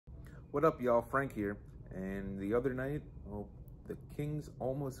What up, y'all? Frank here. And the other night, well, the Kings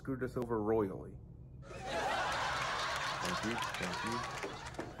almost screwed us over royally. Thank you.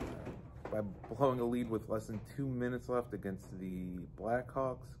 By blowing a lead with less than 2 minutes left against the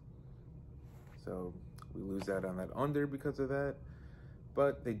Blackhawks. So we lose out on that under because of that.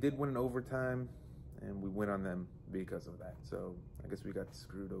 But they did win in overtime, and we win on them because of that. So I guess we got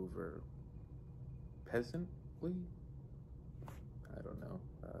screwed over peasantly. I don't know,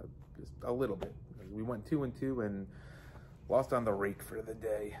 just a little bit. We went 2-2 and lost on the rake for the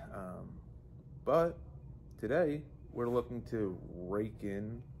day. But today we're looking to rake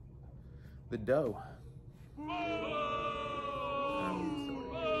in the dough.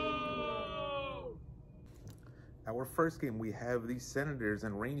 Our first game, we have the Senators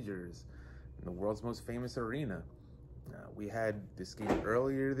and Rangers in the world's most famous arena. We had this game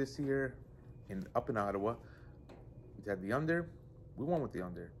earlier this year up in Ottawa. We had the under. We won with the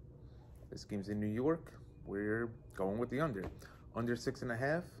under. This game's in New York. We're going with the under. Under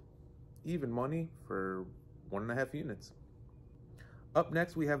 6.5. Even money for 1.5 units. Up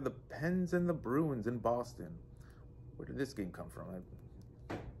next, we have the Pens and the Bruins in Boston. Where did this game come from?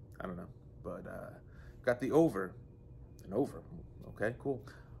 I don't know. But got the over. An over. Okay, cool.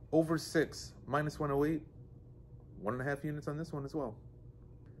 Over 6. Minus 108. 1.5 units on this one as well.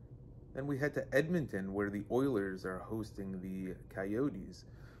 Then we head to Edmonton, where the Oilers are hosting the Coyotes.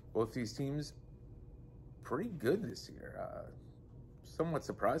 Both these teams pretty good this year. Somewhat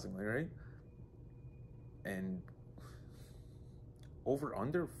surprisingly, right? And over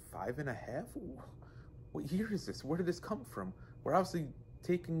under 5.5? What year is this? Where did this come from? We're obviously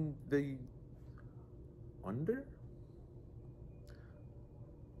taking the under?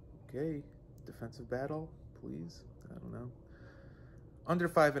 Okay, defensive battle, please. I don't know. Under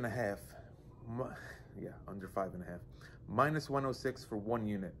 5.5. Yeah, under 5.5. Minus 106 for 1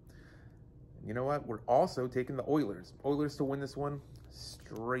 unit. You know what? We're also taking the Oilers. Oilers to win this one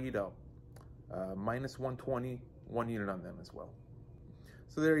straight up. Minus 120, 1 unit on them as well.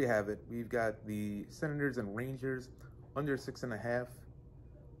 So there you have it. We've got the Senators and Rangers under 6.5.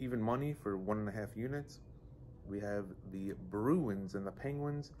 Even money for 1.5 units. We have the Bruins and the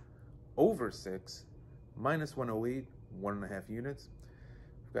Penguins over 6. Minus 108, 1.5 units.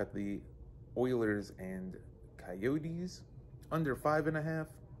 We've got the Oilers and Coyotes under 5.5,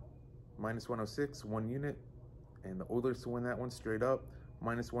 minus 106, 1 unit. And the Oilers to win that one straight up,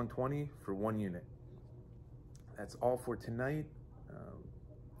 minus 120 for 1 unit. That's all for tonight.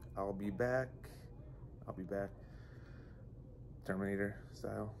 I'll be back. Terminator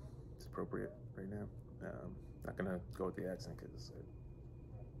style. It's appropriate right now. Not gonna go with the accent because it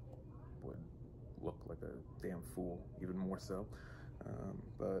would look like a damn fool, even more so.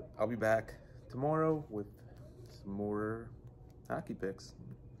 But I'll be back tomorrow with some more hockey picks.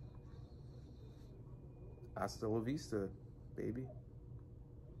 Hasta la Vista, baby.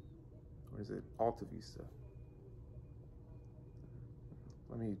 Or is it Alta Vista?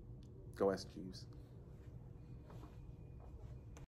 Let me go ask Jeeves.